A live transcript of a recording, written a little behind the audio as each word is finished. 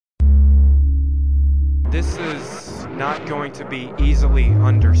This is not going to be easily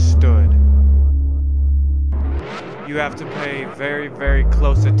understood. You have to pay very, very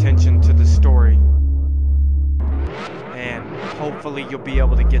close attention to the story. And hopefully you'll be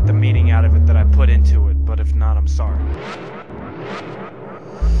able to get the meaning out of it that I put into it, but if not, I'm sorry.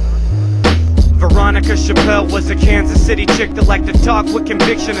 Veronica was a Kansas City chick that liked to talk with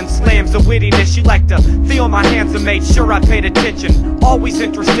conviction and slams of wittiness. She liked to feel my hands and made sure I paid attention. Always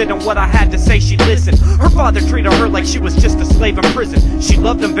interested in what I had to say, she listened. Her father treated her like she was just a slave in prison. She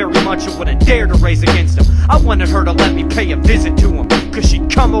loved him very much and wouldn't dare to raise against him. I wanted her to let me pay a visit to him, cause she'd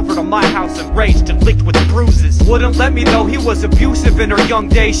come over to my house enraged and licked with bruises. Wouldn't let me though, he was abusive in her young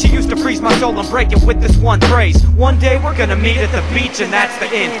days. She used to freeze my soul and break it with this one phrase: one day we're gonna meet at the beach and that's the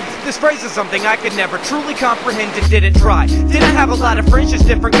end. This phrase is something I could never truly comprehend and didn't try. Didn't have a lot of friends, just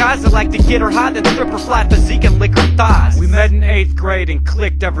different guys that like to get her high, then strip her flat physique and lick her thighs. We met in 8th grade and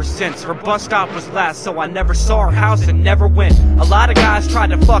clicked ever since. Her bus stop was last, so I never saw her house and never went. A lot of guys tried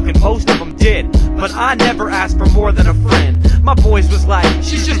to fuck and most of them did, but I never asked for more than a friend. My boys was like,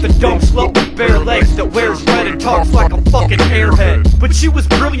 she's just a dumb slut with bare legs that wears red and talks like a fucking airhead. But she was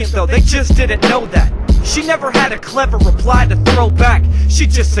brilliant though, they just didn't know that. She never had a clever reply to throw back. She'd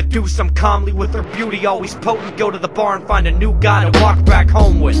just seduce them calmly with her beauty always potent, go to the bar and find a new guy to walk back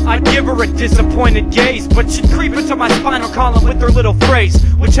home with. I'd give her a disappointed gaze, but she'd creep into my spinal column with her little phrase,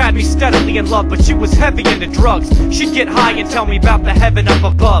 which had me steadily in love, but she was heavy into drugs. She'd get high and tell me about the heaven up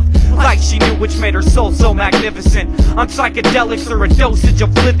above, like she knew, which made her soul so magnificent. On psychedelics or a dosage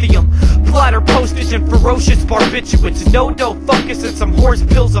of lithium, platter postage and ferocious barbiturates, no-dough focus and some horse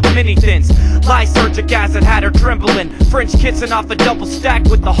pills of mini thins. Lysergic acid had her trembling, French kissing off a double stack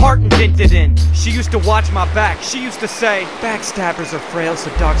with the heart indented in. She used to watch my back, she used to say, backstabbers are frail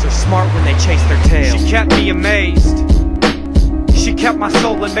so dogs are smart when they chase their tail. She kept me amazed. She kept my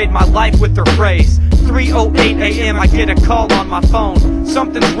soul and made my life with her phrase. 3:08 a.m. I get a call on my phone.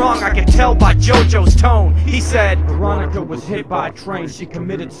 Something's wrong, I can tell by JoJo's tone. He said, Veronica was hit by a train, she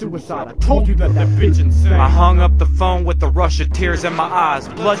committed suicide. I told you that bitch insane. I hung up the phone with a rush of tears in my eyes.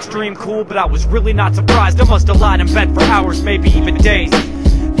 Bloodstream cool, but I was really not surprised. I must have lied in bed for hours, maybe even days,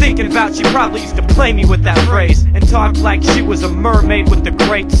 thinking about she probably used to play me with that phrase and talk like she was a mermaid with a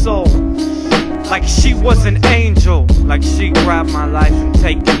great soul, like she was an angel, like she grabbed my life and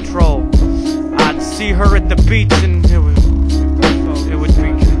take control. I'd see her at the beach and it would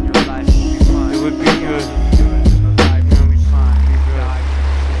be good.